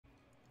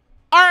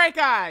Alright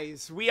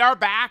guys, we are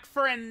back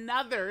for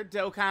another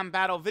Dokkan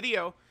battle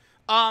video.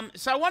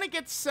 So I want to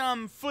get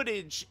some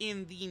footage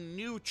in the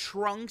new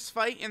Trunks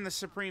fight in the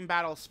Supreme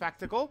Battle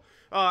Spectacle.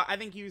 I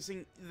think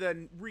using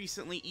the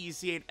recently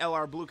EZA'd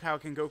LR Blue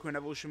KAIOKEN Goku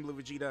Evolution Blue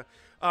Vegeta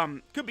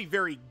could be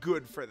very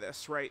good for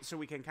this, right? So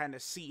we can kind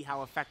of see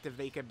how effective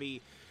they could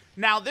be.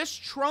 Now, this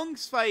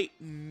Trunks fight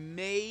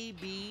may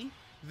be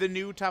the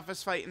new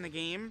toughest fight in the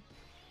game.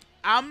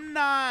 I'm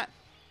not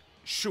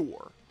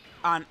sure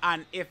on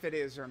if it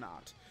is or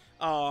not.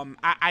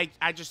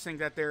 I just think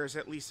that there's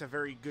at least a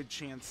very good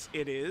chance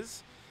it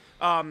is.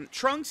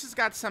 Trunks has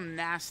got some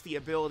nasty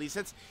abilities.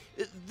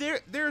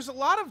 There's a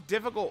lot of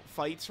difficult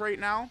fights right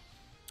now.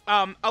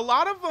 A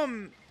lot of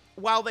them,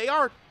 while they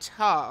are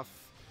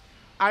tough,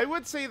 I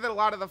would say that a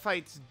lot of the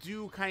fights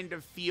do kind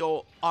of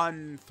feel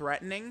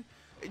unthreatening.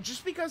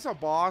 Just because a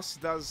boss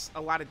does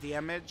a lot of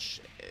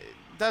damage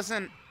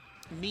doesn't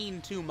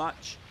mean too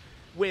much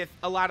with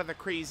a lot of the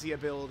crazy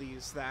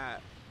abilities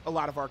that a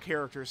lot of our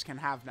characters can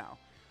have now.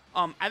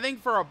 I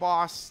think for a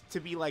boss to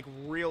be, like,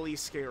 really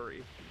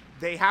scary,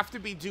 they have to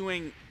be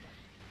doing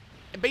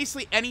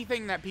basically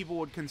anything that people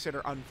would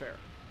consider unfair,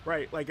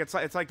 right? Like, it's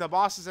like the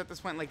bosses at this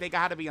point, like, they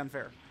gotta be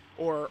unfair,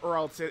 or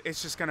else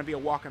it's just gonna be a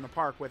walk in the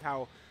park with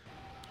how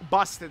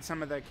busted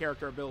some of the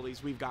character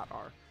abilities we've got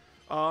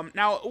are.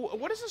 Now,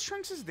 what is this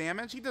Trunks'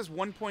 damage? He does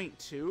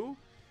 1.2,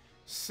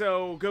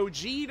 so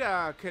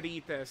Gogeta could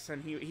eat this,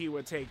 and he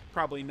would take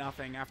probably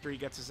nothing after he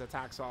gets his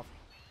attacks off.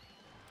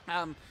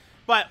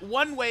 But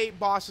one way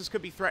bosses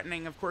could be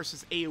threatening, of course,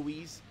 is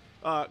AoEs.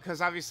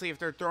 Because obviously if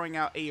they're throwing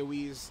out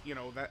AoEs, you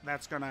know,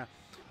 that's gonna...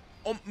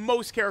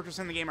 most characters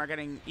in the game are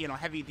getting, you know,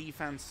 heavy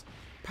defense,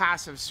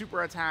 passive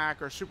super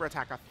attack, or super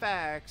attack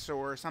effects,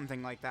 or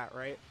something like that,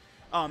 right?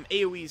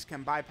 AoEs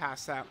can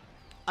bypass that.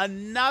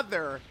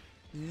 Another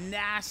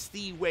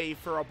nasty way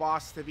for a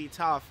boss to be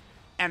tough,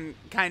 and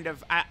kind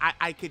of,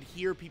 I could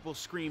hear people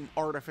scream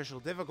artificial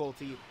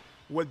difficulty,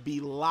 would be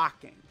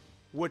locking,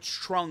 which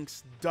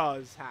Trunks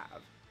does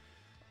have.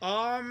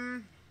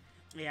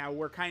 Yeah,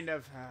 we're kind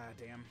of,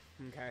 damn,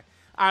 okay.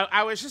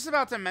 I was just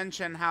about to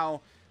mention how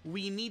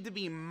we need to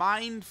be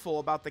mindful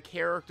about the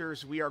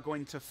characters we are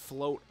going to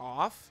float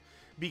off,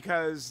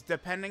 because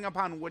depending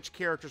upon which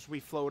characters we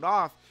float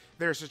off,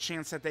 there's a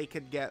chance that they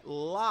could get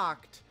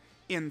locked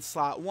in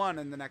slot 1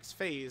 in the next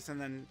phase,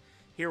 and then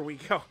here we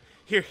go.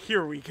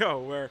 Here we go,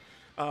 where,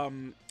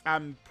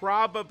 I'm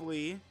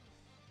probably...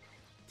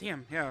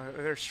 Damn, yeah,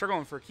 they're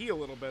struggling for key a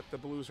little bit, the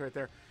blues right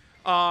there.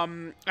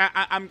 I'm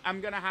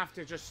gonna have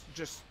to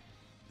just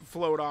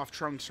float off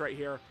Trunks right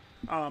here.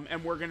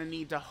 And we're gonna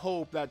need to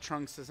hope that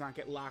Trunks does not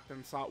get locked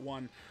in slot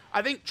 1.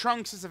 I think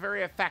Trunks is a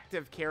very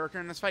effective character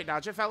in this fight.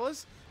 Dodge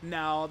fellas?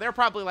 No, they're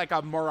probably like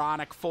a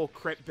moronic full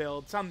crit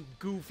build. Some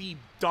goofy,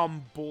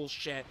 dumb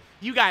bullshit.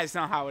 You guys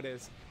know how it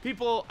is.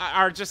 People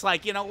are just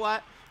like, you know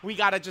what? We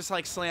gotta just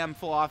like slam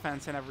full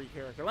offense in every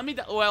character.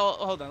 Well,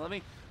 hold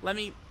on. Let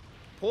me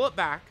pull it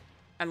back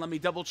and let me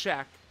double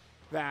check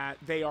that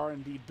they are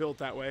indeed built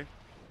that way.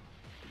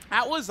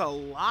 That was a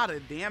lot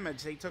of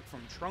damage they took from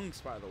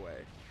Trunks, by the way.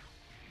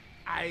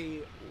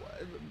 I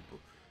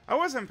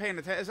wasn't paying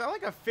attention. Is that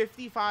like a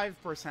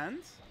 55%?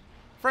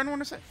 Friend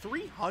want to say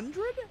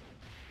 300?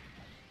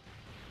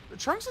 The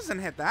Trunks doesn't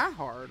hit that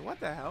hard. What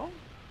the hell?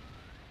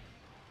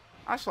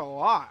 That's a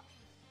lot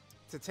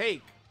to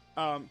take.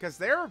 Because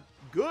they're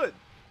good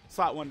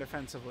slot 1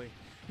 defensively.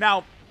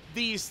 Now,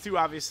 these two,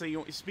 obviously,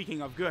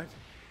 speaking of good,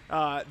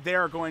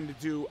 they're going to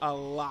do a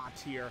lot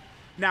here.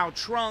 Now,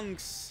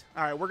 Trunks...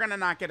 Alright, we're going to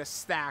not get a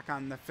stack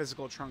on the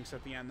physical Trunks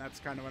at the end.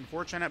 That's kind of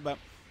unfortunate, but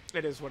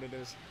it is what it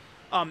is.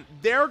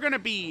 They're going to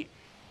be...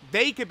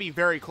 They could be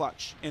very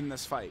clutch in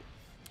this fight.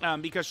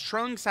 Because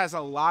Trunks has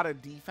a lot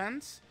of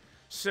defense.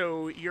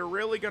 So, you're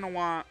really going to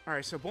want...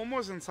 Alright, so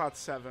Bulma's in slot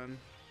 7.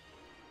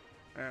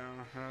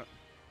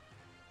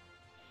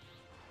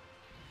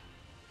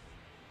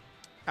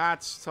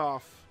 That's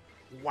tough.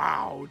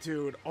 Wow,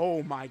 dude.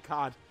 Oh, my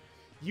God.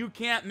 You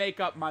can't make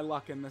up my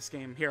luck in this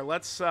game. Here,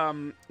 let's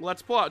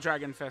pull out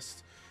Dragon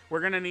Fist. We're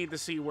gonna need to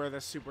see where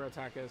this super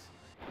attack is.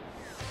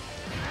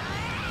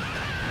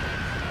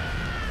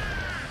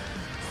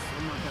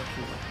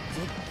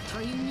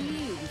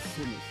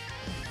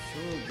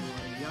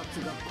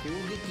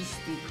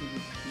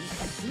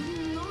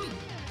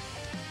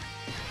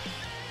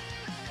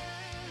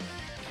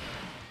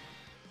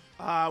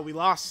 We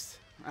lost.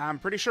 I'm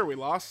pretty sure we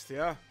lost,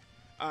 yeah.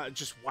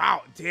 Just,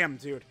 wow, damn,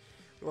 dude.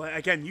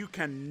 Again, you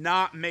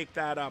cannot make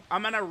that up.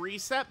 I'm going to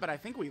reset, but I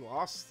think we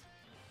lost.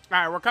 All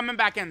right, we're coming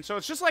back in. So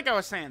it's just like I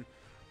was saying.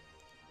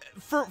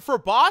 For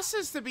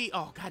bosses to be...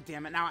 Oh, god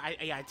damn it. Now,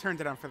 I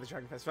turned it on for the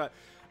Dragon Fist. But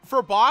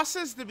for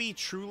bosses to be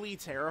truly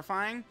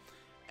terrifying,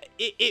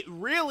 it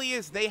really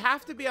is... They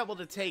have to be able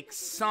to take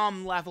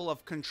some level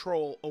of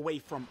control away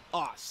from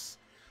us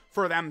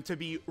for them to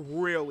be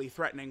really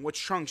threatening, which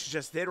Trunks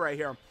just did right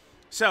here.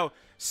 So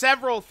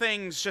several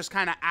things just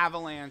kind of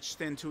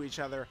avalanched into each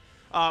other.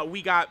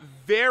 We got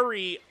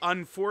very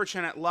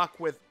unfortunate luck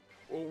with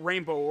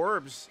Rainbow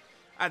Orbs.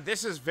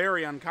 This is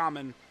very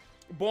uncommon.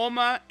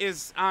 Bulma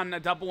is on a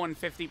double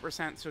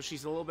 150%, so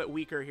she's a little bit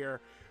weaker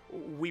here.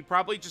 We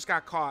probably just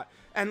got caught.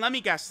 And let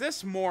me guess,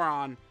 this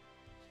moron...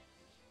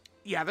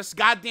 Yeah, this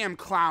goddamn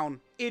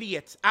clown.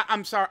 Idiot.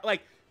 I'm sorry.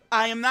 Like,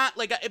 I am not...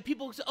 Like,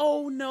 people say,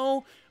 oh,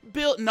 no.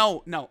 Bill...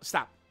 No,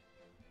 stop.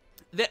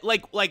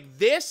 Like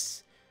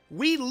this,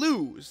 we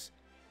lose.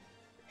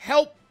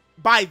 Help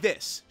by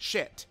this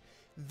shit.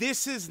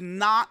 This is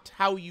not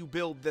how you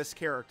build this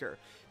character.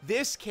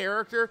 This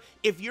character,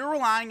 if you're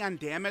relying on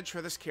damage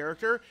for this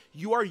character,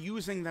 you are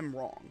using them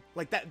wrong.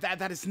 Like,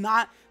 that is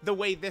not the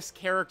way this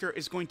character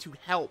is going to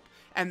help,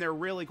 and they're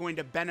really going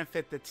to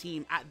benefit the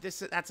team.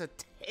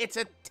 It's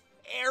a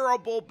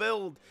terrible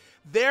build.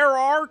 There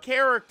are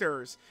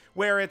characters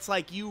where it's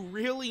like you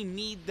really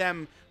need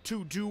them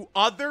to do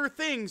other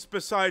things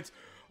besides,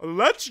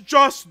 let's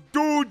just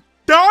do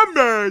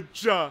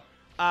damage.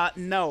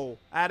 No,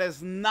 that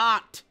is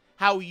not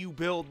how you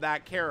build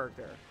that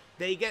character.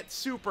 They get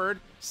supered,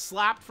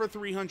 slapped for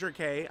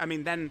 300k. I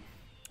mean, then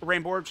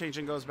Rainbow Orb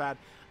changing goes bad.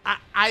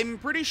 I'm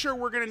pretty sure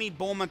we're going to need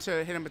Bulma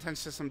to hit him with 10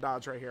 system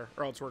dodge right here,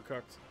 or else we're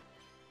cooked.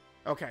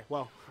 Okay,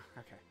 well,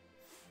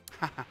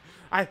 okay.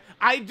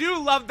 I do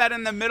love that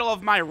in the middle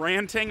of my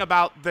ranting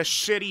about the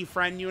shitty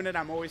friend unit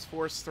I'm always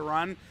forced to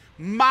run,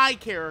 my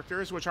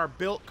characters, which are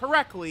built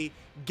correctly,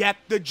 get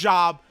the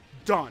job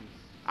done.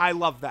 I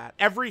love that.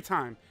 Every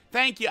time.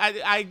 Thank you.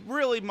 I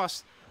really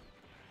must...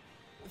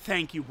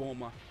 Thank you,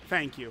 Bulma.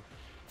 Thank you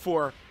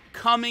for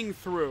coming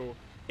through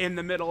in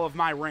the middle of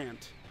my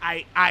rant.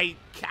 I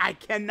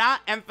cannot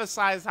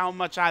emphasize how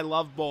much I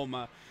love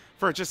Bulma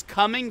for just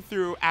coming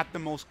through at the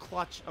most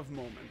clutch of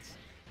moments.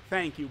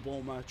 Thank you,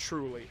 Bulma,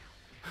 truly.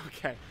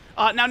 Okay.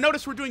 Now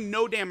notice we're doing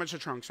no damage to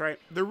Trunks, right?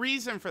 The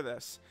reason for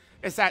this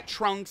is that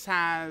Trunks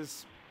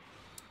has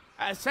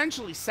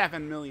essentially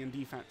 7 million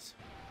defense.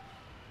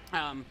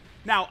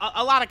 Now,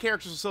 a lot of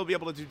characters will still be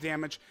able to do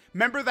damage.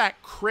 Remember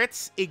that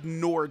crits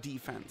ignore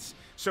defense.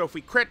 So if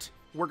we crit,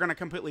 we're going to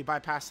completely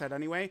bypass that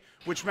anyway.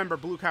 Which, remember,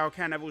 Blue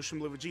KAIOKEN, Evolution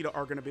Blue Vegeta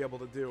are going to be able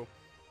to do.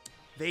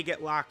 They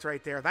get locked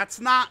right there. That's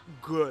not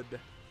good.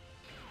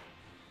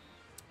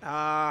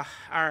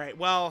 Alright,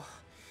 well...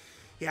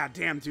 Yeah,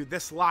 damn, dude,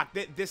 this lock...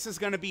 This is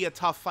going to be a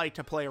tough fight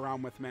to play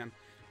around with, man.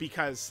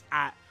 Because,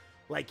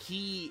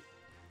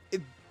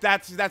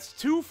 that's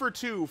 2 for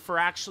 2 for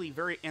actually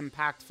very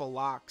impactful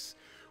locks.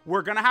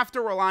 We're going to have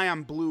to rely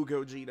on Blue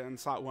Gogeta in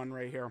slot 1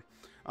 right here.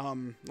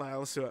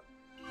 Let's do it.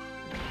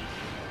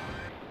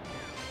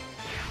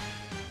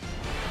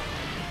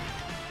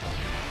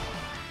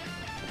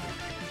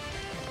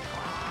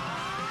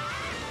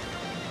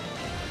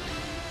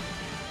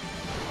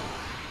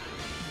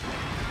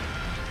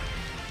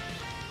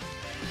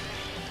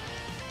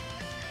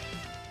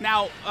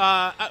 Now,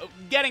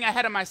 getting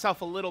ahead of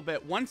myself a little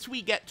bit, once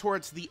we get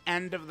towards the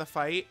end of the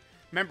fight,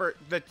 remember,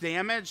 the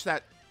damage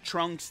that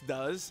Trunks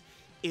does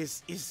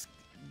is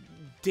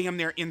damn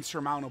near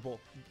insurmountable,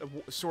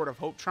 sort of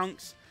Hope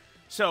Trunks.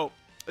 So,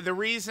 the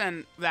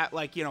reason that,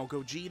 like, you know,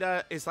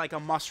 Gogeta is like a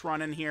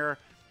must-run in here,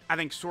 I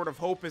think Sword of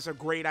Hope is a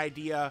great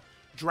idea,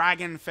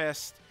 Dragon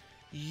Fist,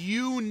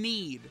 you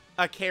need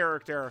a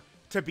character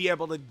to be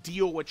able to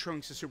deal with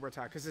Trunks' super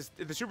attack, because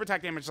the super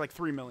attack damage is like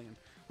 3 million.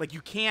 Like,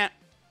 you can't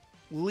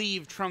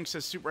leave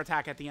Trunks' super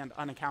attack at the end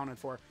unaccounted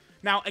for.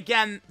 Now,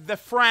 again, the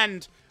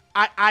friend,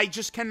 I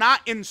just cannot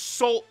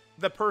insult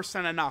the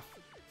person enough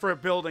for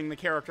building the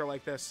character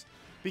like this.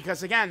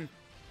 Because, again,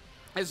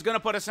 it's going to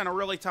put us in a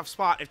really tough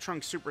spot if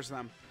Trunks supers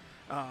them.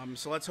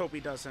 So let's hope he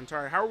doesn't.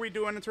 All right, how are we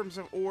doing in terms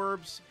of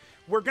orbs?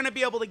 We're going to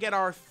be able to get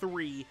our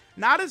 3.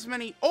 Not as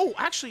many... Oh,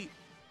 actually...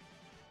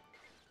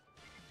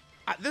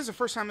 this is the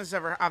first time this has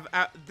ever...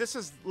 this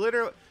is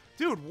literally...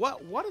 Dude,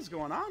 what is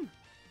going on?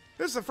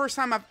 This is the first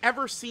time I've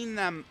ever seen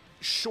them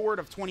short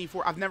of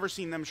 24. I've never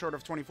seen them short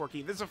of 24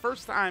 key. This is the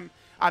first time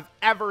I've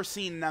ever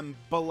seen them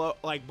below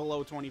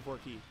 24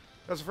 key.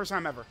 That's the first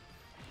time ever.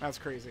 That's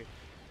crazy.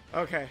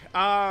 Okay.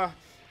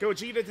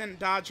 Gogeta didn't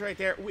dodge right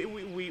there.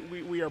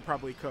 We are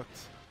probably cooked.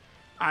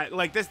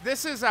 Like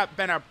this has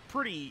been a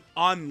pretty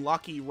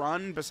unlucky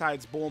run.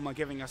 Besides Bulma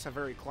giving us a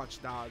very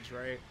clutch dodge,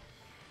 right?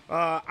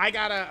 I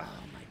gotta.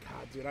 Oh my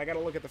god, dude! I gotta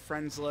look at the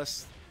friends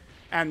list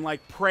and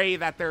like pray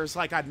that there's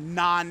like a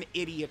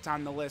non-idiot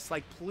on the list.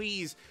 Like,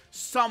 please,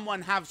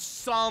 someone have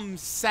some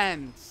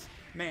sense,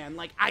 man.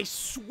 Like, I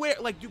swear,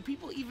 like, do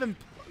they even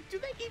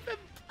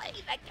play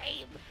the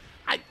game?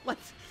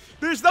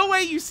 There's no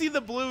way you see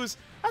the blues.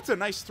 That's a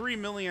nice 3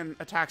 million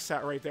attack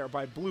stat right there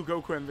by Blue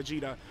Goku and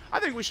Vegeta. I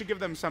think we should give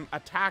them some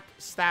attack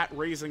stat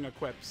raising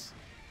equips.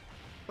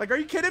 Like, are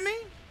you kidding me?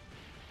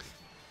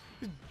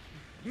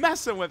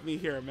 Messing with me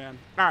here, man.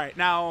 All right,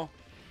 now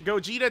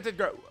Gogeta did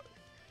go.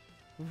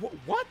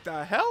 What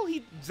the hell?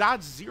 He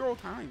dodged 0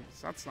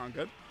 times. That's not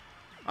good.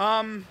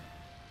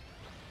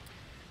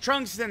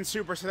 Trunks didn't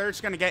super, so they're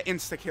just gonna get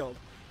insta killed.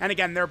 And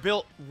again, they're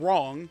built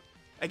wrong.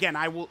 Again,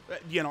 I will,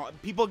 you know,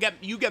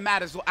 you get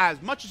mad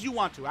as much as you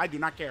want to. I do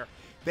not care.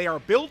 They are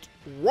built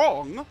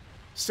wrong,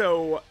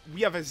 so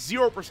we have a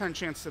 0%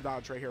 chance to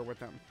dodge right here with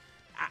them.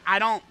 I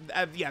don't,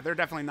 yeah, they're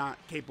definitely not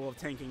capable of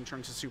tanking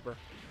Trunks' super.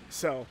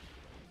 So,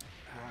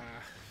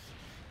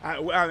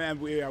 I mean,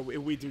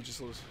 we do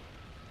just lose.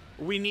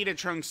 We needed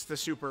Trunks to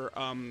super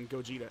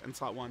Gogeta in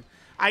slot 1.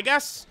 I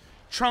guess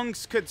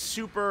Trunks could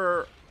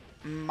super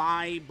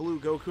my blue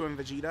Goku and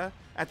Vegeta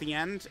at the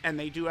end, and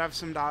they do have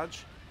some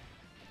dodge.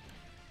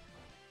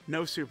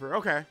 No super.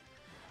 Okay.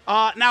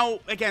 Now,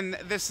 again,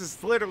 this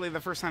is literally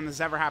the first time this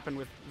has ever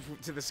happened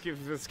to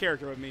this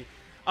character with me.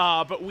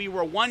 But we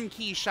were 1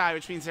 key shy,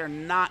 which means they're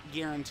not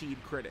guaranteed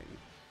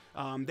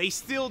critting. They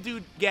still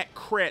do get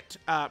crit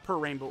per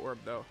Rainbow Orb,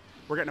 though.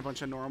 We're getting a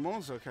bunch of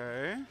normals.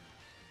 Okay.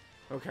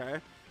 Okay.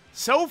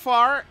 So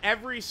far,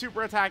 every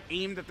super attack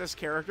aimed at this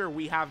character,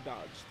 we have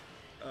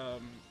dodged.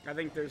 I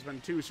think there's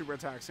been 2 super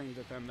attacks aimed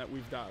at them that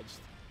we've dodged.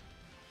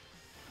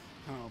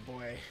 Oh,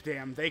 boy.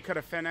 Damn, they could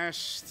have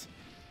finished.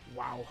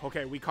 Wow.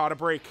 Okay, we caught a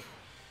break.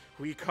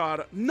 We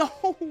caught a... No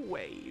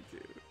way,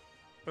 dude.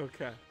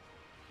 Okay.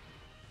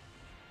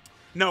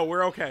 No,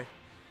 we're okay.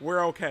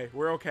 We're okay.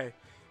 We're okay.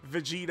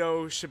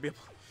 Vegito should be...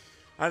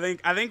 I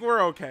think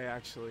we're okay,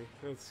 actually.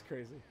 That's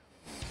crazy.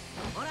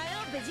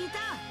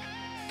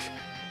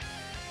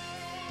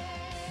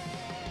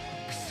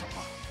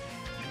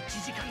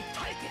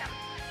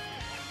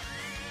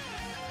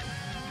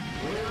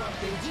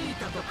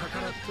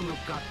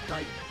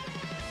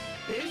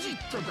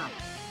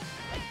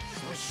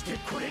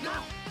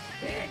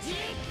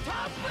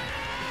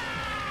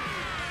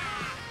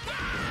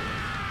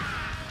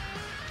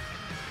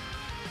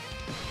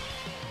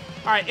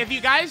 All right, if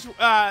you guys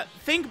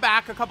think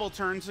back a couple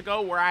turns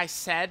ago where I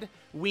said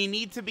we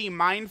need to be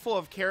mindful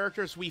of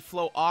characters we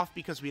flow off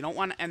because we don't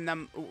want to end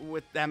them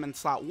with them in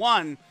slot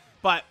 1,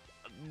 but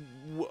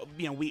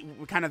you know, we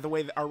kind of the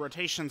way that our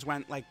rotations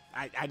went, like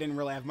I didn't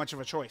really have much of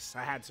a choice.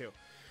 I had to.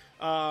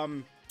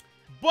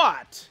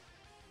 But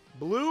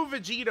Blue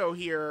Vegito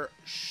here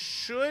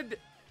should...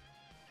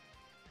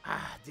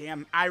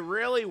 damn, I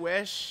really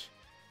wish...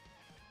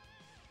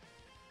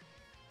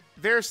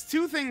 There's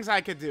 2 things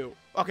I could do.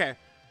 Okay,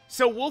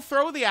 so we'll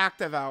throw the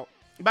active out.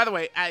 By the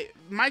way,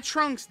 my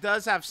Trunks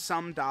does have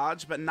some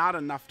dodge, but not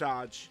enough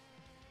dodge.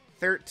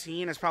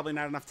 13 is probably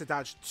not enough to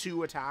dodge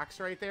 2 attacks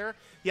right there.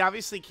 He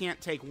obviously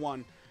can't take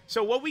 1.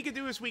 So what we could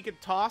do is we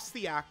could toss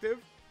the active.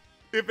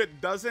 If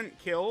it doesn't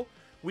kill,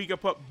 we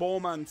could put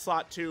Bulma in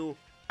slot 2,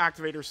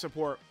 activator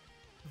support,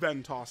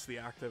 then toss the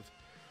active.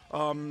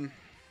 All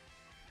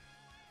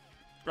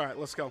right,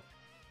 let's go.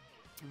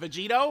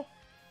 Vegito,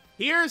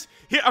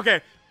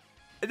 okay.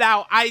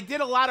 Now, I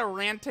did a lot of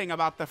ranting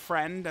about the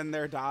friend and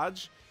their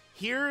dodge.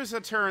 Here's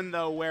a turn,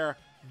 though, where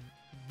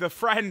the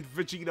friend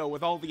Vegito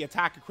with all the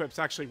attack equips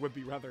actually would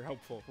be rather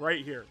helpful.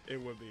 Right here,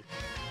 it would be.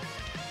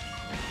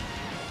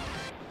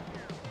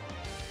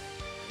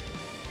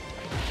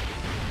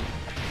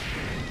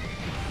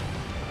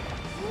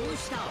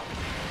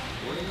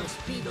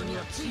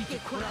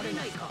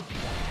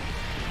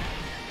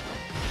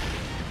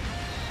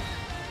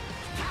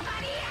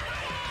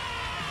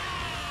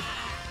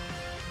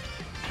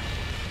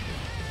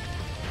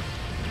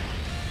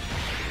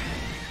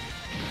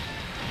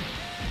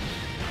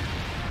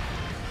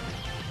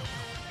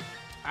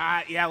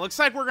 Yeah, looks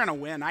like we're gonna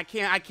win. I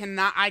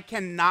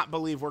cannot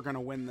believe we're gonna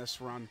win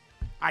this run.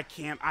 I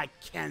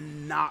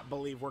cannot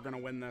believe we're gonna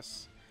win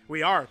this.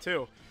 We are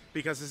too,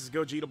 because this is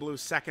Gogeta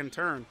Blue's 2nd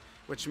turn,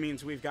 which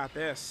means we've got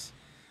this.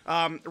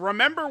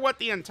 Remember what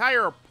the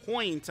entire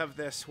point of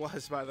this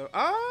was, by the way.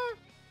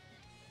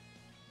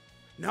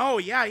 No,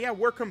 yeah,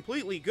 we're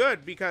completely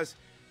good because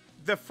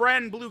the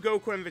friend Blue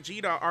Goku and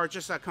Vegeta are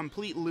just a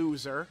complete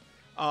loser.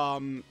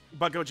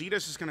 But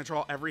Gogeta's just gonna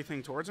draw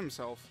everything towards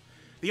himself.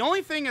 The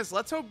only thing is,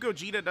 let's hope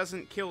Gogeta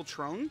doesn't kill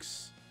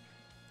Trunks,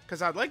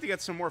 because I'd like to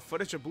get some more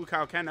footage of Blue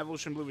KAIOKEN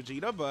Evolution Blue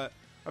Vegeta, but,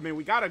 I mean,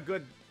 we got a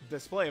good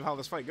display of how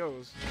this fight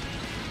goes.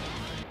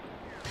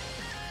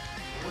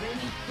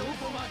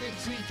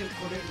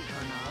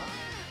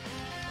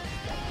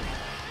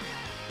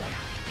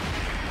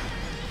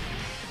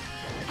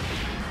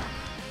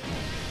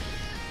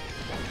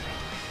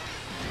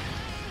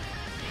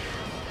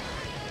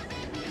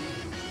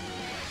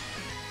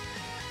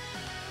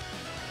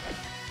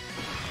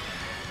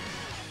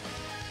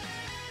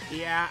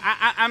 Yeah,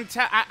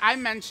 I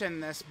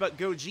mentioned this, but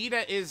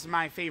Gogeta is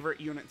my favorite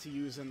unit to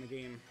use in the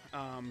game.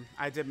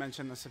 I did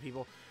mention this to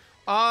people.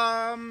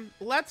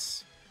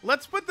 Let's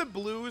put the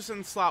blues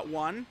in slot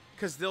 1,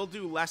 because they'll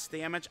do less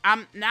damage.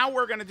 Now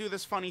we're going to do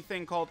this funny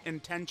thing called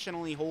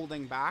intentionally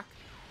holding back,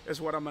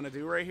 is what I'm going to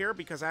do right here,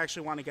 because I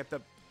actually want to get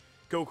the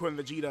Goku and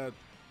Vegeta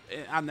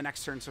on the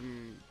next turn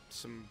some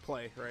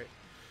play, right?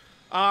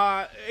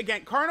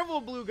 Again,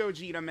 Carnival Blue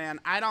Gogeta, man,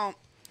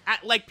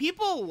 like,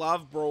 people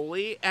love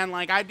Broly, and,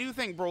 like, I do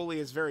think Broly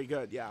is very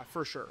good, yeah,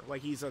 for sure.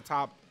 Like, he's a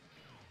top,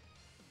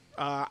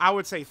 I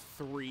would say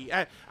 3.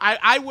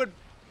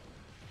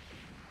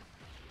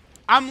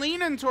 I'm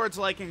leaning towards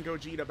liking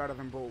Gogeta better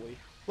than Broly.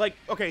 Like,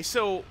 okay,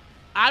 so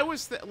I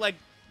was,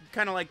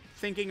 kind of,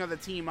 thinking of the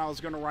team I was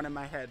going to run in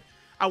my head.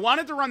 I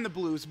wanted to run the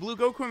blues. Blue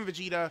Goku and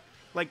Vegeta,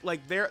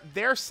 like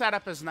their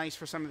setup is nice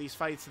for some of these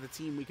fights of the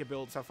team we could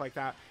build, stuff like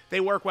that. They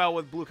work well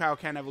with Blue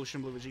KAIOKEN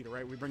Evolution Blue Vegeta,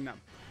 right? We bring them.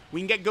 We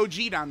can get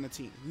Gogeta on the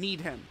team.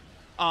 Need him.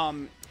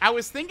 I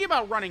was thinking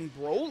about running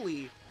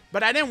Broly,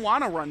 but I didn't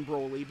want to run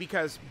Broly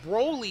because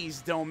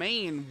Broly's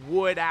domain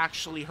would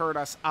actually hurt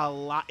us a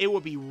lot. It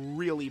would be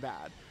really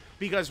bad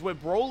because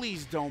with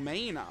Broly's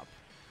domain up,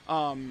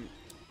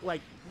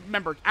 like,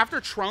 remember,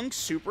 after Trunks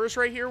supers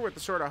right here with the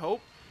Sword of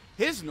Hope,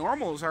 his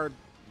normals are,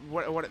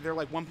 what they're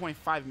like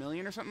 1.5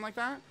 million or something like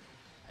that.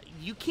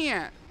 You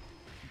can't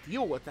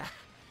deal with that.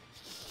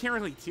 You can't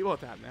really deal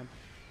with that, man.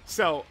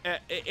 So,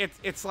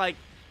 it's like,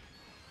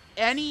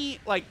 any,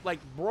 like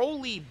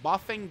Broly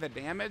buffing the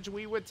damage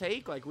we would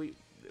take, like, we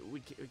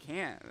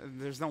can't.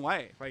 There's no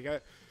way.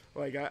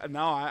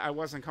 No, I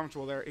wasn't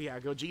comfortable there. Yeah,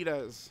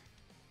 Gogeta's...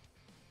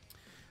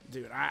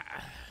 Dude,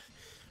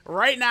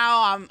 right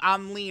now,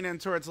 I'm leaning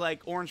towards,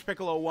 like, Orange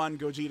Piccolo 1,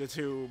 Gogeta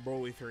 2,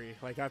 Broly 3.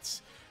 Like,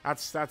 that's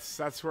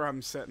where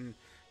I'm sitting.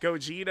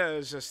 Gogeta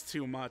is just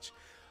too much.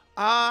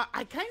 I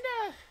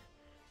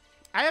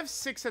have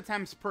 6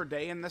 attempts per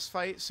day in this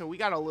fight, so we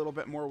got a little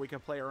bit more we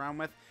could play around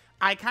with.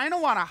 I kind of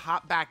want to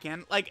hop back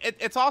in. Like,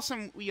 it's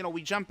awesome, you know,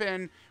 we jump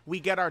in, we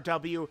get our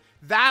W.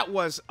 That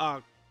was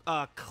a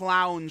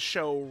clown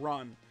show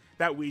run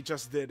that we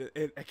just did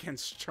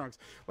against Trunks.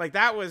 Like,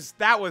 that was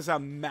a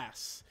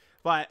mess.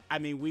 But, I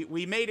mean,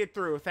 we made it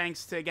through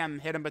thanks to, again,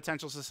 hidden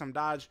potential system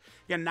dodge.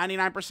 Again,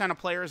 99% of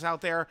players out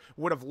there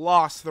would have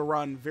lost the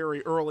run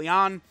very early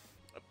on,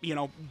 you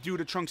know, due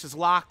to Trunks'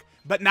 lock.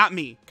 But not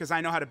me, because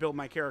I know how to build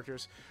my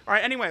characters. All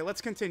right, anyway,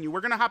 let's continue.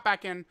 We're going to hop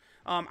back in.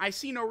 I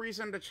see no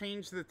reason to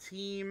change the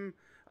team.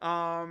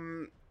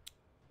 By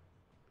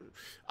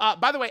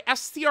the way,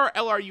 STR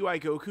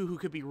LRUI Goku, who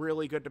could be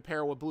really good to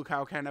pair with Blue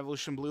Kaioken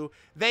Evolution Blue,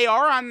 they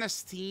are on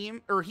this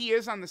team, or he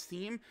is on this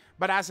team,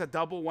 but as a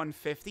double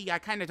 150, I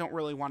kind of don't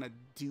really want to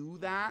do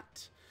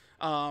that.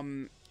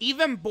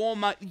 Even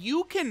Bulma,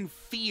 you can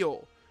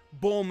feel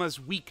Bulma's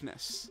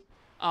weakness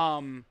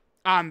on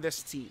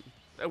this team.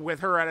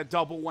 With her at a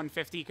double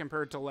 150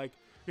 compared to, like,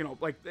 you know,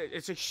 like,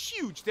 it's a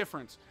huge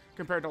difference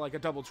compared to, like, a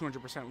double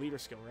 200% leader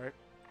skill, right?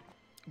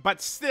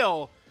 But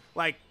still,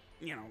 like,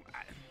 you know,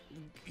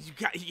 you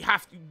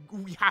have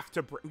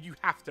to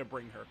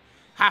bring her.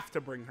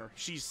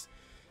 She's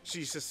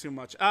just too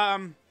much. All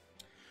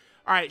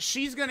right,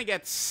 she's gonna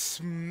get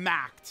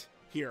smacked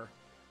here,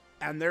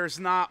 and there's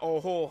not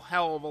a whole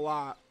hell of a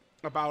lot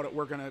about it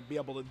we're gonna be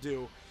able to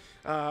do.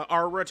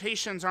 Our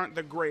rotations aren't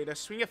the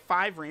greatest. We get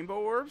 5 rainbow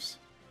orbs.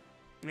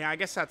 Yeah, I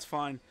guess that's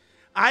fun.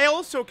 I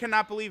also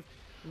cannot believe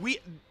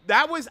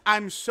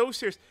I'm so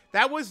serious.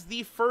 That was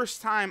the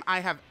first time I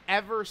have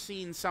ever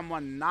seen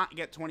someone not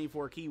get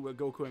 24 key with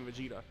Goku and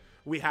Vegeta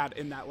we had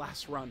in that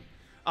last run.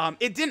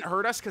 It didn't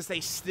hurt us because they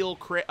still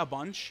crit a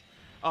bunch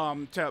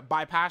to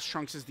bypass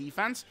Trunks'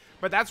 defense,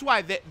 but that's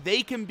why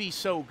they can be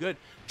so good.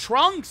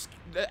 Trunks,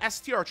 the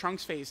STR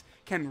Trunks phase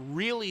can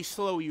really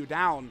slow you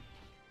down,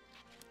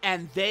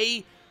 and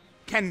they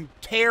can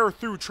tear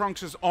through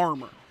Trunks'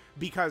 armor.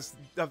 Because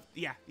of,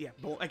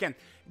 again,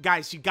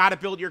 guys, you gotta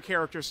build your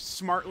characters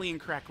smartly and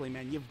correctly,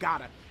 man. You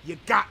have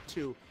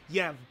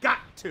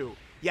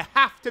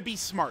to be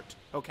smart,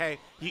 okay?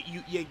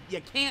 You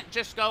can't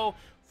just go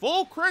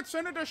full crits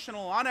and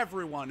additional on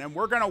everyone, and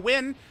we're gonna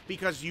win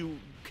because you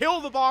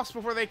kill the boss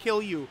before they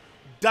kill you.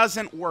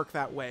 Doesn't work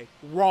that way.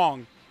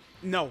 Wrong.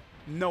 No.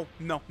 Yeah,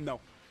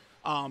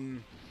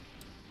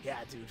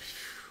 dude.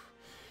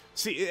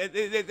 See,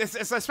 it's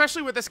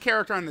especially with this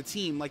character on the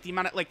team, like, the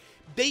amount of, like,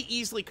 they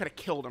easily could have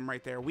killed him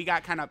right there. We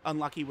got kind of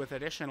unlucky with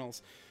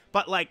additionals.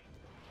 But, like,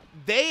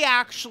 they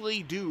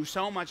actually do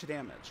so much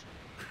damage,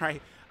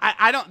 right?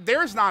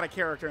 There's not a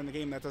character in the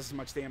game that does as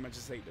much damage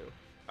as they do.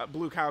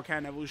 Blue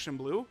Kaioken Evolution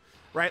Blue,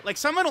 right? Like,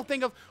 someone will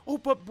think of, oh,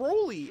 but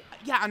Broly,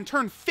 yeah, on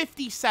turn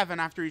 57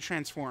 after he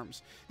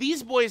transforms.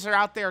 These boys are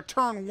out there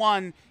turn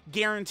 1,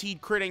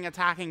 guaranteed critting,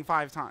 attacking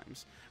 5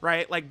 times.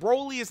 Right? Like,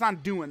 Broly is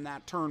not doing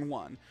that turn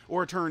 1,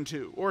 or turn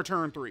 2, or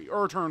turn 3,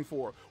 or turn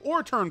 4,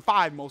 or turn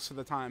 5 most of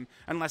the time,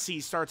 unless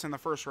he starts in the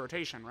first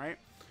rotation, right?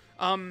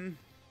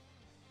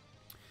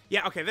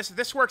 Yeah, okay,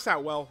 this works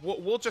out well.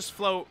 We'll just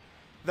float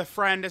the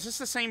friend. Is this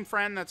the same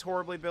friend that's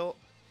horribly built?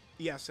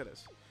 Yes, it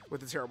is. With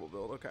the terrible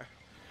build, okay.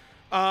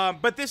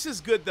 But this is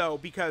good, though,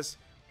 because,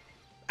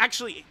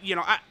 actually, you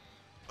know,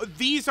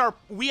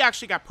 we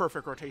actually got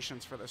perfect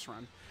rotations for this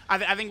run.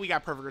 I think we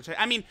got perfect rotation.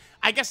 I mean,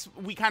 I guess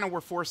we kind of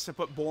were forced to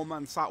put Bulma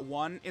in slot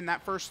 1 in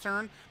that first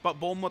turn, but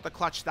Bulma with the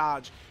clutch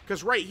dodge.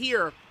 Because right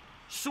here,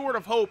 Sword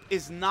of Hope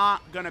is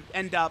not going to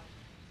end up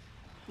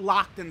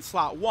locked in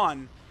slot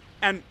 1,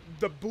 and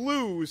the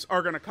blues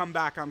are going to come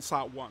back on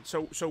slot 1.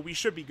 So we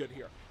should be good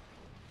here.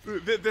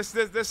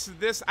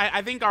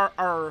 I think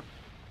our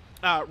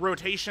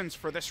rotations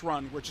for this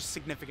run were just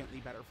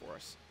significantly better for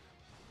us.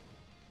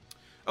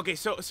 Okay,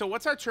 so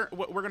what's our turn?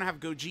 We're going to have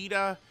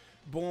Gogeta,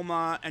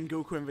 Bulma, and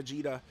Goku and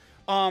Vegeta.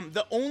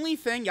 The only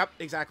thing, yep,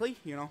 exactly,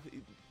 you know,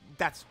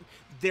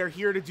 they're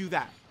here to do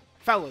that.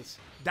 Fellas,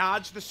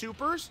 dodge the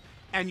supers,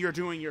 and you're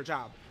doing your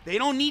job. They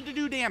don't need to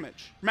do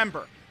damage.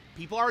 Remember,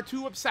 people are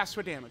too obsessed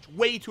with damage,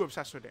 way too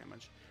obsessed with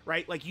damage,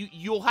 right? Like,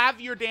 you'll have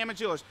your damage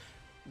dealers.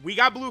 We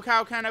got Blue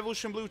Kaioken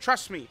Evolution Blue,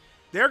 trust me,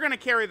 they're going to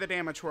carry the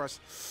damage for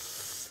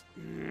us.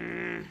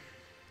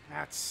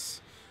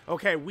 That's...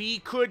 Okay, we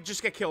could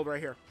just get killed right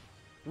here.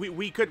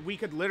 We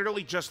could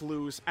literally just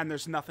lose, and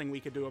there's nothing we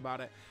could do about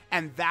it.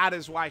 And that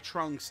is why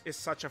Trunks is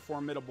such a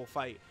formidable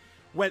fight.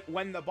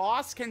 When the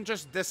boss can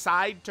just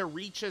decide to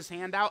reach his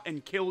hand out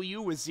and kill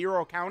you with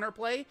 0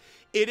 counterplay,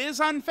 it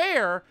is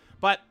unfair,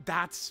 but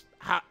that's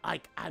how,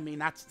 like, I mean,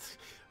 that's...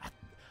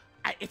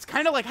 it's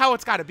kind of like how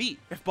it's got to be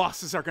if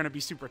bosses are going to be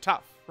super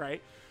tough,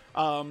 right?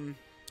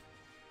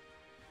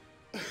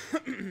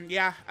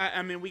 Yeah,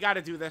 I mean, we got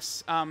to do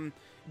this.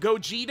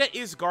 Gogeta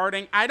is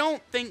guarding. I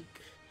don't think...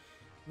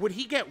 Would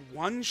he get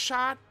one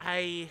shot?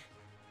 I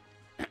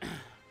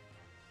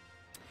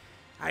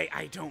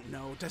don't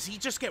know. Does he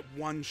just get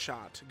one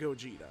shot,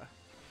 Gogeta?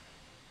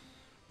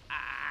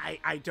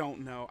 I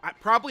don't know.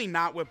 Probably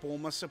not with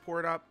Bulma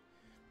support up.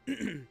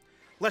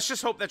 Let's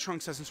just hope that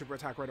Trunks doesn't super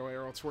attack right away,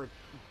 or else we're...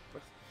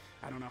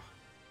 I don't know.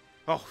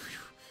 Oh,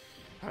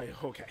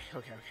 okay.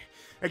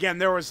 Again,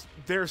 there's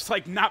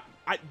like not...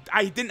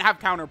 I didn't have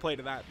counterplay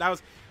to that. That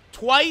was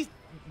twice,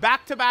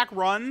 back-to-back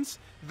runs,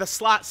 the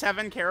slot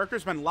 7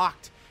 character's been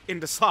locked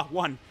into slot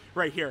 1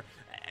 right here.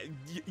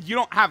 You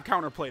don't have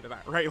counterplay to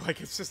that, right? Like,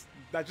 it's just...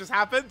 That just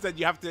happens, and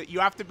you have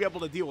to be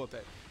able to deal with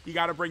it. You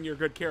got to bring your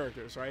good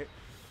characters, right?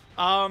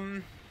 All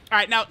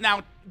right,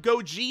 now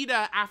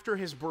Gogeta, after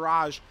his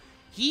barrage,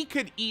 he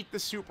could eat the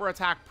super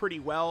attack pretty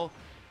well,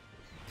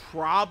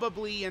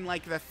 probably in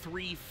like the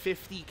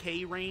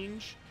 350k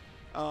range.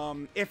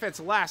 If it's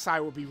less, I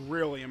would be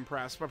really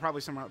impressed, but probably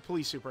somewhere.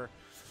 Police super,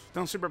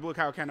 don't super blue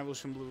Kaioken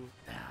evolution blue.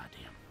 Ah,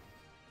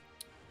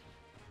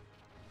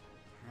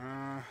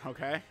 damn.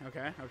 Okay.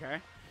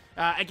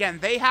 Again,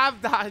 they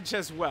have dodge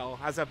as well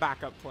as a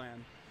backup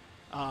plan.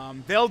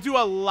 They'll do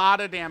a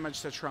lot of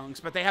damage to Trunks,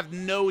 but they have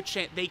no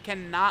chance. They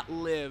cannot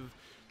live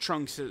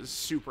Trunks'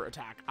 super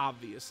attack,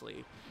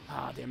 obviously.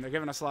 Ah, damn, they're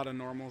giving us a lot of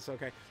normals.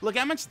 Okay. Look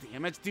how much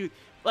damage, dude.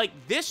 Like,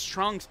 this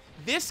Trunks,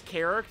 this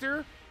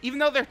character, even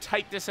though they're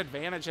type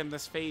disadvantage in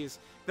this phase,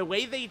 the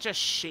way they just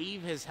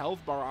shave his health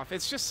bar off,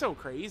 it's just so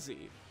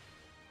crazy.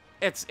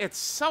 It's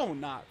so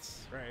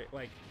nuts, right?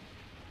 Like,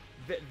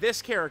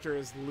 this character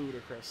is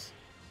ludicrous.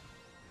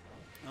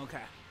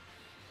 Okay.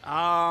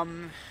 Wow,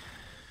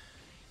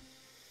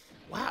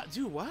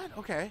 dude, what?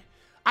 Okay.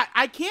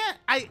 I can't,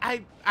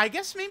 I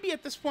guess maybe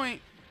at this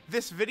point,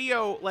 this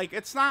video, like,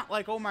 it's not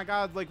like, oh my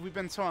god, like, we've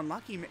been so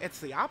unlucky. It's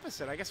the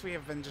opposite. I guess we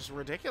have been just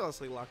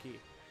ridiculously lucky.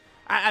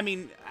 I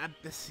mean,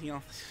 this, you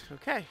know,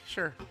 okay,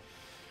 sure.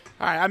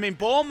 All right, I mean,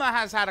 Bulma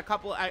has had a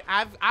couple,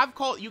 I've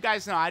called, you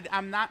guys know,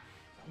 I'm not,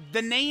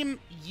 the name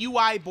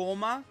UI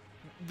Bulma,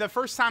 the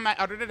first time I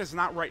uttered it is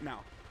not right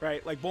now,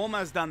 right? Like, Bulma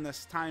has done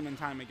this time and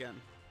time again.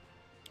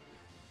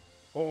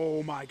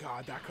 Oh my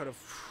god, that could have...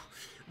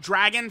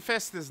 Dragon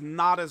Fist is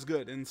not as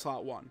good in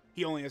slot 1.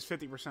 He only has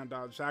 50%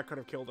 dodge. That could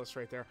have killed us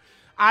right there.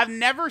 I've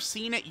never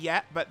seen it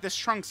yet, but this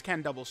Trunks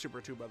can double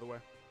Super 2, by the way.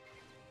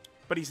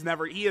 But he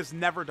has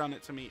never done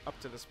it to me up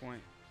to this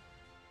point.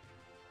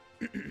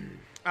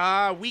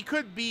 We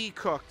could be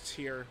cooked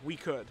here. We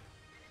could.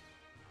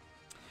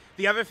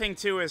 The other thing,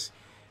 too, is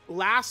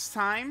last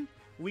time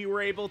we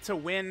were able to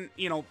win,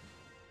 you know...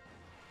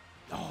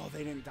 Oh,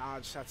 they didn't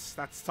dodge.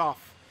 That's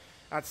tough.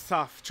 That's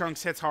tough.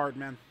 Trunks hits hard,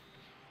 man.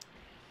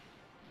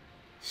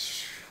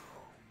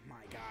 My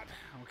god.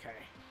 Okay.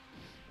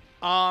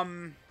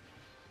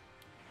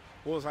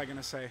 What was I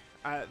gonna say?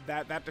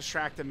 That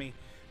distracted me.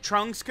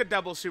 Trunks could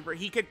double super.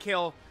 He could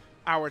kill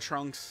our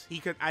Trunks. He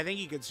could. I think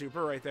he could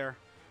super right there.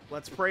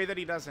 Let's pray that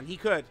he doesn't. He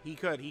could. He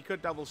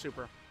could double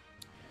super.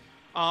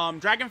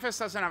 Dragon Fist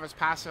doesn't have his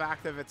passive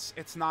active.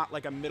 It's not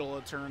like a middle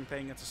of turn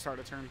thing. It's a start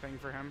of turn thing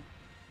for him.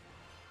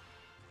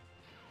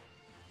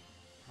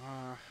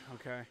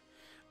 Okay.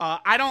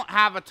 I don't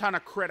have a ton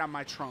of crit on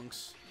my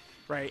Trunks,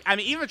 right? I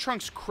mean, even if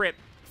Trunks crit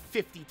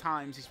 50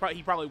 times,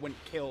 he probably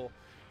wouldn't kill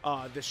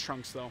this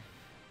Trunks, though.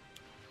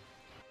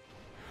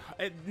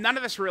 None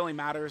of this really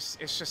matters.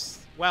 It's just,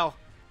 well,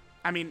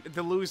 I mean,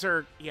 the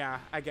loser, yeah,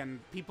 again,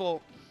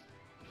 people...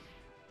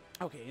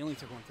 Okay, he only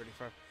took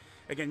 135.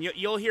 Again,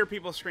 you'll hear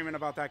people screaming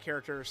about that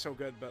character so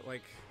good, but,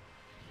 like,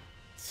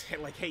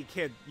 hey,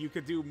 kid, you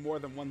could do more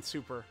than one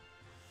super.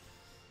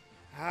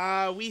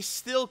 We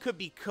still could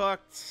be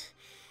cooked.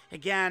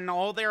 Again,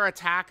 all their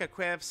attack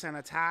equips and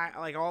attack,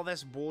 like, all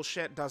this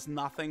bullshit does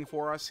nothing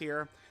for us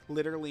here.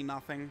 Literally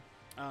nothing,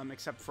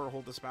 except for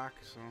hold us back,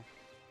 so.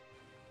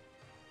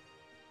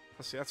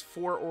 Let's see, that's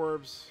 4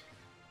 orbs.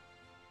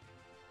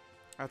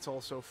 That's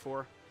also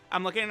 4.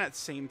 I'm looking at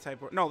same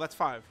type, no, that's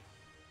 5.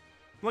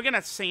 I'm looking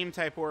at same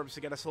type orbs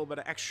to get us a little bit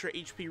of extra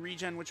HP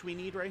regen, which we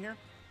need right here.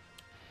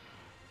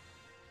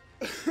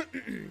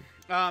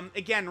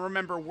 Again,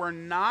 remember, we're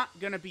not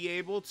going to be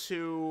able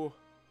to...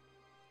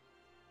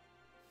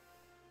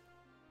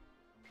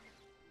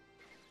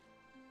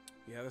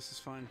 Yeah, this is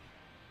fine.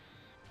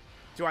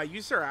 Do I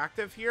use their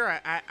active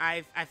here?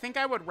 I think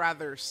I would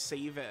rather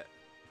save it.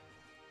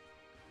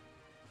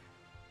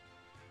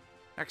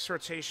 X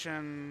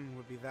rotation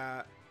would be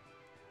that.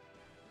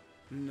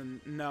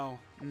 No,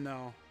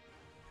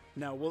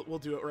 we'll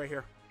do it right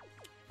here.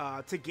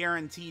 To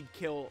guaranteed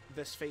kill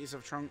this phase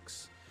of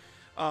Trunks.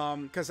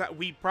 Because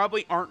we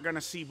probably aren't going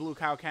to see Blue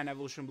KAIOKEN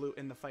Evolution Blue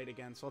in the fight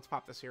again. So let's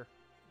pop this here.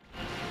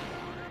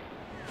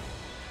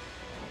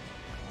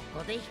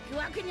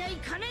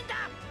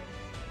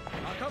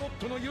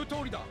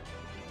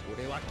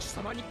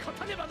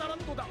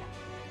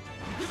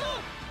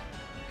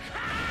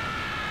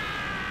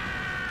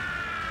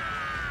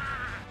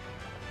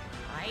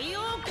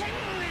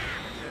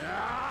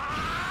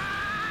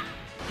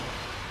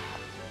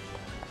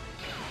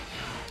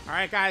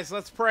 Alright guys,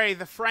 let's pray.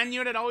 The friend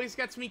unit always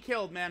gets me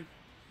killed, man.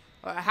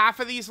 Half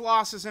of these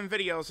losses in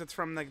videos, it's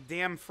from the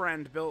damn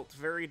friend built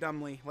very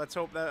dumbly. Let's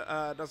hope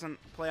that doesn't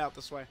play out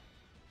this way.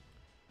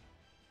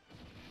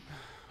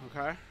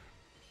 Okay.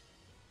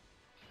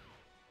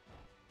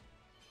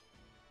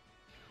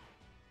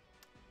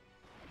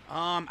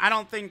 I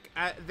don't think...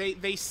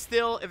 they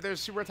still... If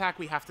there's super attack,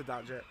 we have to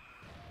dodge it.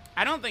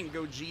 I don't think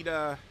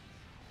Gogeta...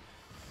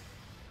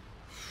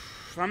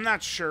 I'm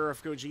not sure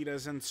if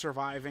Gogeta's in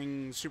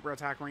surviving super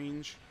attack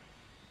range.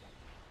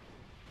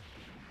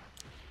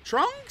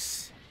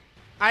 Trunks?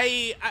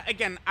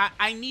 Again,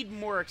 I need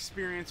more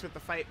experience with the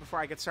fight before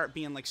I could start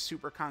being, like,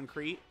 super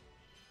concrete.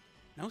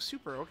 No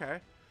super, okay.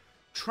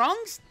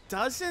 Trunks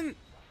doesn't...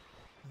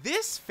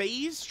 This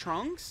phase,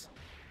 Trunks,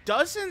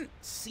 doesn't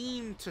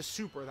seem to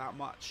super that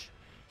much.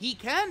 He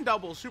can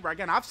double super.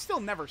 Again, I've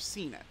still never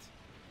seen it.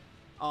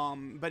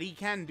 But he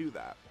can do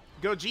that.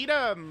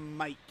 Gogeta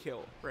might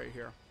kill right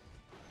here.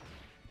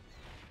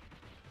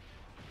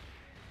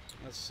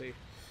 Let's see.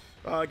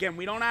 Again,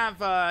 we don't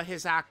have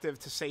his active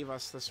to save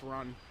us this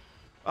run.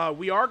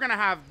 We are going to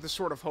have the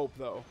Sword of Hope,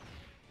 though.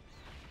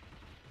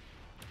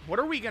 What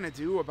are we going to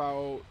do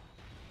about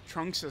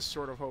Trunks'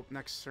 Sword of Hope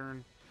next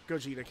turn?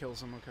 Gogeta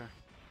kills him, okay.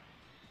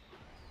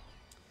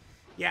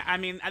 Yeah, I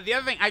mean, the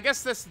other thing, I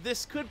guess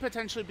this could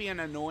potentially be an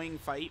annoying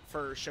fight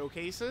for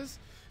showcases,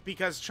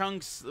 because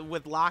Trunks,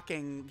 with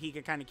locking, he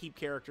could kind of keep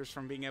characters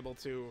from being able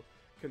to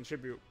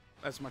contribute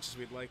as much as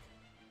we'd like.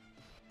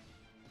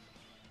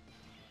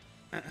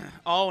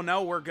 Oh,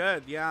 no, we're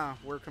good. Yeah,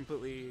 we're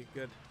completely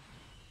good.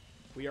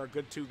 We are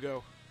good to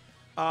go.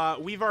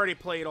 We've already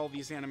played all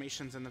these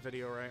animations in the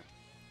video, right?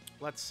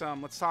 Let's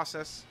toss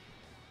this.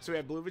 So we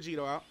have Blue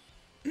Vegeta out.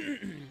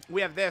 We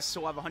have this,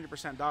 so we'll have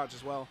 100% dodge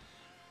as well.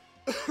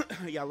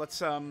 Yeah, let's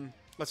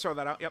throw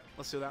that out. Yep,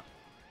 let's do that.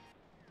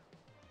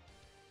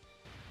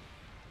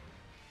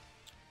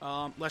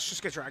 Let's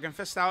just get Dragon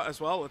Fist out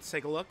as well. Let's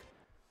take a look.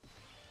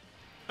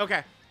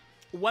 Okay.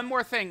 One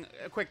more thing.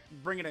 Quick,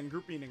 bring it in.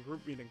 Group meeting.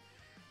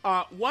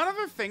 One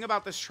other thing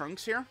about this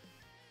Trunks here.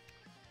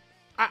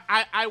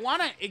 I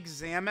want to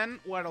examine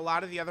what a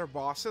lot of the other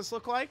bosses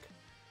look like.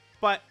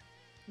 But,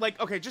 like,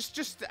 okay,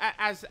 just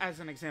as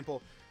an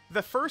example.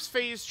 The first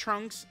phase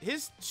Trunks,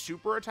 his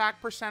super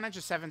attack percentage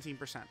is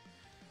 17%.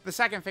 The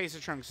second phase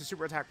of Trunks, his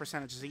super attack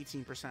percentage is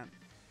 18%.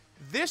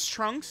 This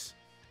Trunks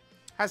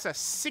has a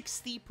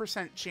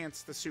 60%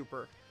 chance to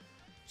super.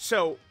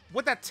 So,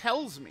 what that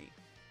tells me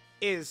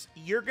is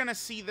you're going to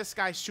see this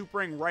guy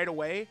supering right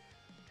away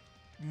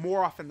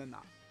more often than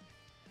not.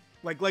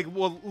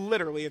 Well,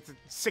 literally, it's a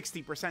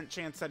 60%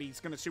 chance that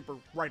he's going to super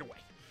right away,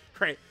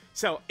 right?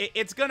 So,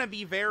 it's going to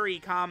be very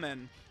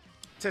common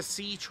to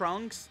see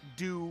Trunks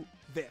do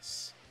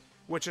this,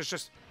 which is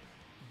just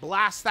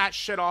blast that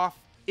shit off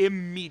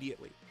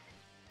immediately.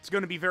 It's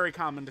going to be very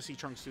common to see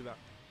Trunks do that.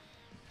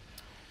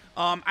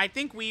 I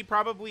think we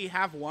probably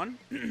have one.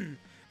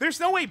 There's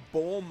no way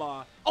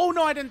Bulma... Oh,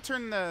 no, I didn't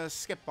turn the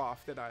skip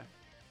off, did I?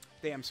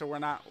 Damn, so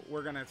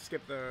we're going to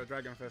skip the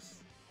Dragon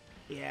Fist.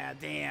 Yeah,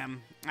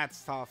 damn.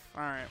 That's tough.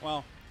 All right,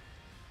 well.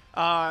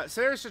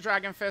 So there's the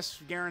Dragon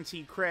Fist,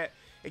 guaranteed crit.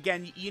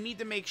 Again, you need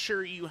to make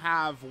sure you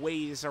have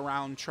ways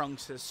around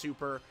Trunks'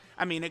 super.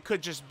 I mean, it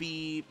could just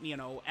be, you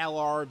know,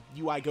 LR,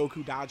 UI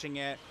Goku dodging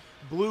it.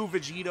 Blue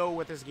Vegeta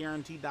with his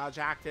guaranteed dodge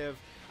active.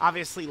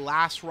 Obviously,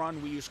 last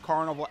run, we used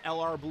Carnival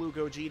LR Blue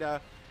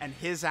Gogeta and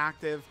his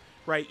active,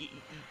 right?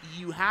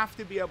 You have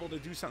to be able to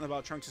do something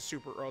about Trunks'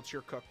 super or else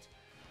you're cooked.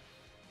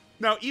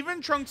 Now, even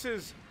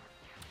Trunks'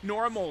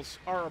 normals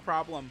are a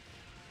problem.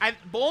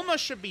 Bulma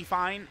should be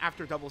fine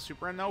after double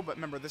super in, though, but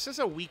remember, this is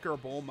a weaker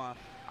Bulma.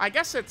 I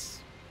guess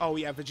it's... Oh,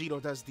 yeah,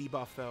 Vegito does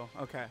debuff, though.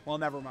 Okay, well,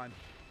 never mind.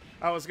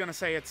 I was going to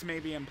say it's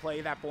maybe in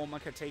play that Bulma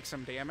could take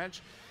some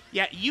damage.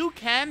 Yeah, you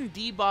can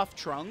debuff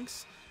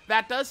Trunks.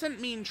 That doesn't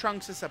mean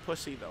Trunks is a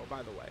pussy, though,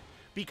 by the way.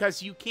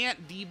 Because you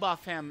can't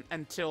debuff him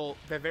until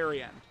the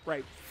very end,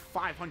 right?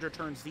 500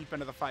 turns deep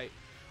into the fight.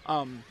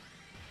 And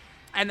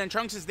then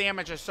Trunks'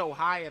 damage is so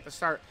high at the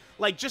start.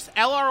 Like, just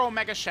LR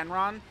Omega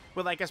Shenron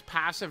with, like, his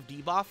passive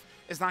debuff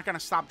is not going to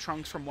stop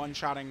Trunks from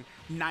one-shotting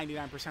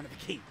 99% of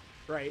the game,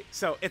 right?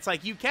 So, it's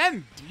like, you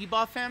can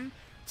debuff him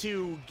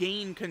to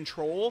gain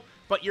control,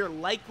 but you're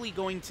likely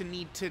going to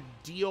need to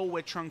deal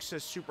with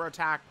Trunks' super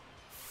attack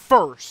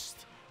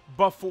first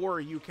before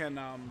you can,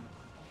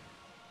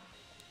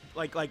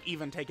 like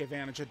even take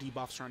advantage of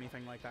debuffs or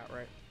anything like that,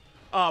 right?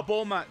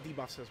 Bulma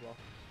debuffs as well.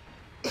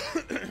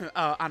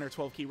 Honor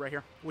 12 key right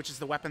here, which is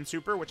the weapon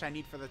super, which I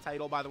need for the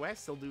title, by the way. I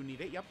still do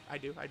need it. Yep, I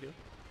do.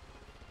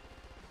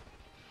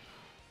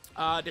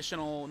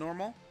 Additional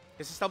normal.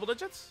 Is this double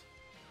digits?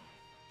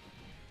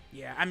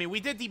 Yeah, I mean, we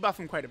did debuff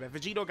him quite a bit.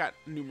 Vegito got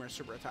numerous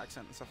super attacks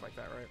in and stuff like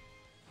that, right?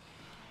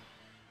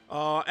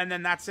 And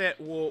then that's it.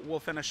 We'll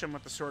finish him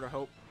with the Sword of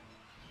Hope.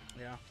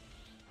 Yeah.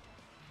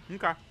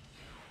 Okay.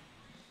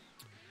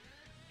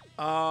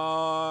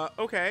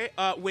 Okay.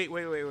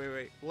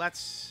 Wait.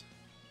 Let's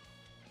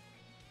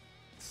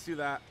do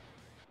that.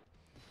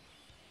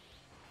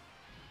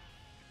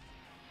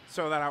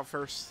 Throw that out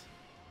first.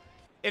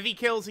 If he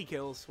kills, he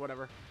kills.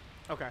 Whatever.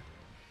 Okay.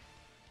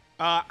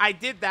 I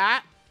did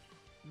that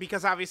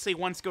because obviously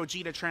once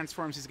Gogeta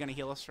transforms, he's going to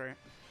heal us, right?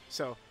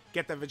 So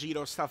get the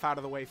Vegito stuff out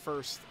of the way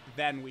first,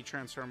 then we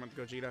transform with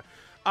Gogeta.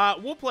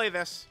 We'll play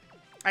this.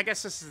 I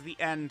guess this is the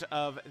end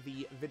of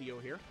the video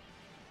here.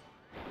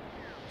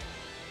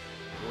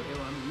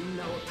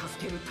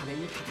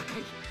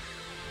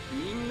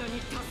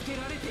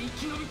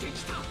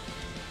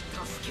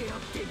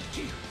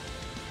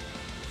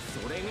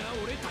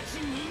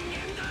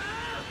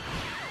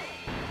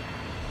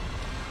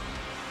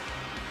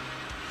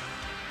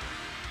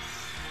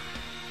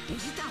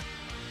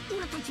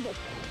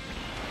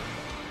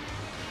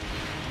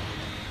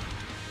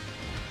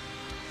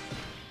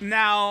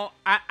 Now,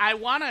 I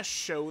want to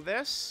show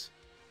this.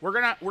 We're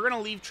gonna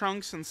leave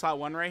Trunks in slot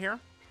 1 right here.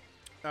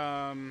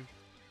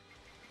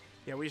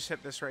 Yeah, we just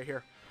hit this right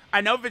here.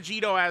 I know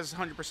Vegito has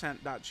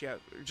 100% dodge. Yeah,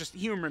 just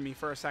humor me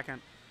for a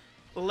second.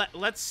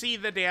 Let's see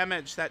the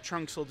damage that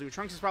Trunks will do.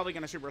 Trunks is probably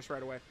gonna super burst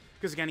right away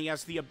because again he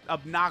has the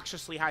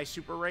obnoxiously high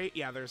super rate.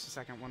 Yeah, there's the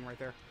second one right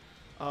there.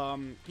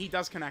 He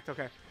does connect.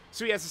 Okay,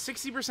 so he has a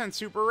 60%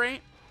 super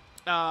rate,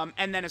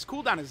 and then his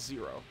cooldown is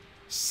 0.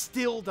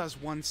 Still does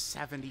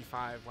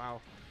 175. Wow.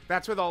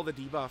 That's with all the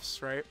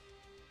debuffs, right?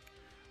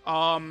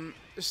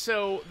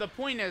 So the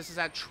point is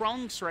that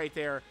Trunks right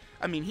there,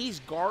 I mean, he's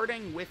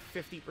guarding with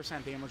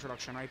 50% damage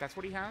reduction, right? That's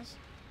what he has?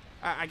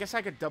 I guess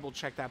I could double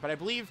check that, but I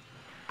believe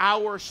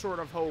our Sword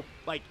of Hope,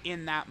 like,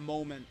 in that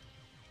moment,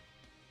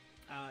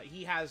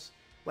 he has,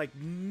 like,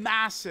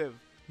 massive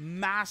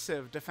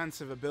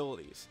defensive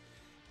abilities.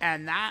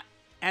 And that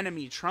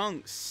enemy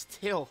Trunks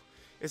still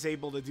is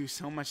able to do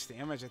so much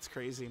damage. It's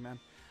crazy, man.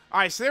 All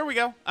right, so there we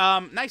go.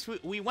 Nice.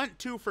 We went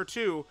 2 for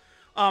 2.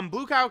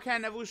 Blue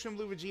Kaioken, Evolution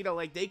Blue Vegeta,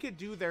 like, they could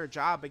do their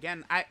job.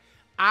 Again,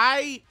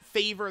 I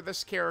favor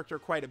this character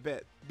quite a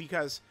bit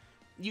because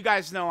you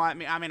guys know, I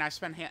mean, I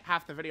spent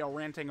half the video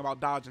ranting about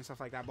dodge and stuff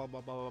like that, blah,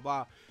 blah, blah, blah,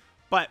 blah.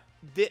 But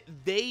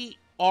they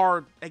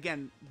are,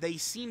 again, they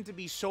seem to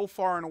be so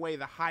far and away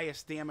the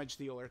highest damage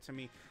dealer to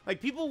me.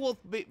 Like, people will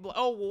be,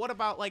 oh, well, what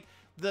about, like,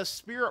 the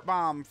Spirit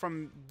Bomb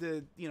from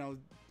the, you know,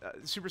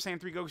 Super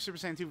Saiyan 3 Goku, Super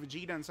Saiyan 2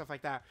 Vegeta and stuff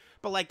like that.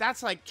 But, like,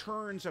 that's, like,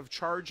 turns of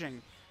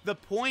charging. The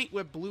point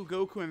with Blue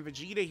Goku and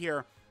Vegeta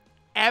here,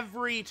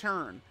 every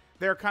turn,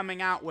 they're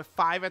coming out with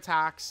 5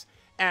 attacks.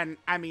 And,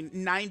 I mean,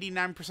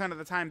 99% of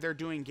the time, they're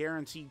doing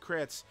guaranteed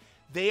crits.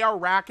 They are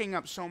racking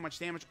up so much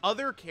damage.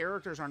 Other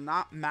characters are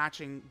not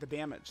matching the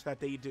damage that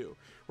they do,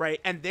 right?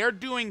 And they're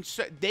doing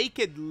so, they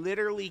could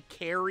literally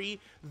carry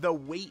the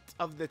weight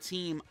of the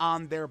team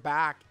on their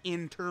back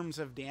in terms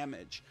of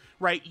damage,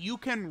 right? You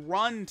can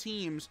run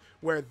teams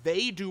where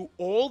they do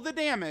all the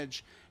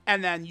damage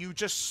and then you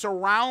just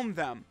surround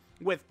them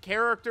with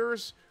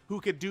characters who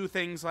could do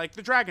things like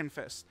the Dragon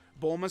Fist,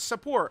 Bulma's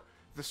support,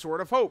 the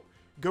Sword of Hope,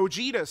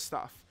 Gogeta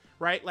stuff,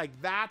 right? Like,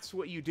 that's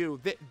what you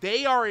do.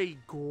 They are a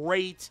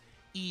great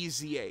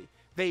EZA.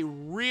 They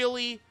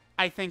really,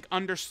 I think,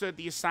 understood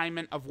the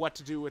assignment of what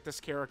to do with this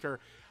character.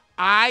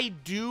 I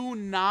do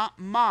not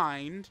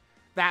mind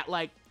that,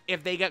 like,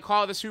 if they get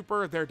caught with a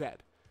super, they're dead.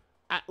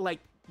 Like,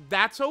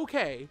 that's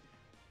okay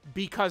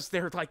because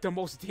they're, like, the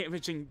most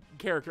damaging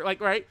character.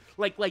 Like, right?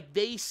 Like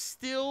they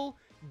still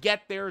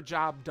get their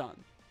job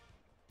done.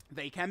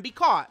 They can be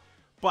caught,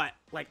 but,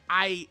 like,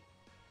 I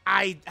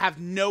have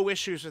no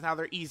issues with how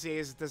their EZA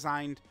is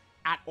designed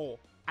at all.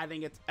 I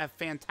think it's a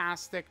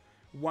fantastic,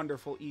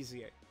 wonderful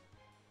EZA.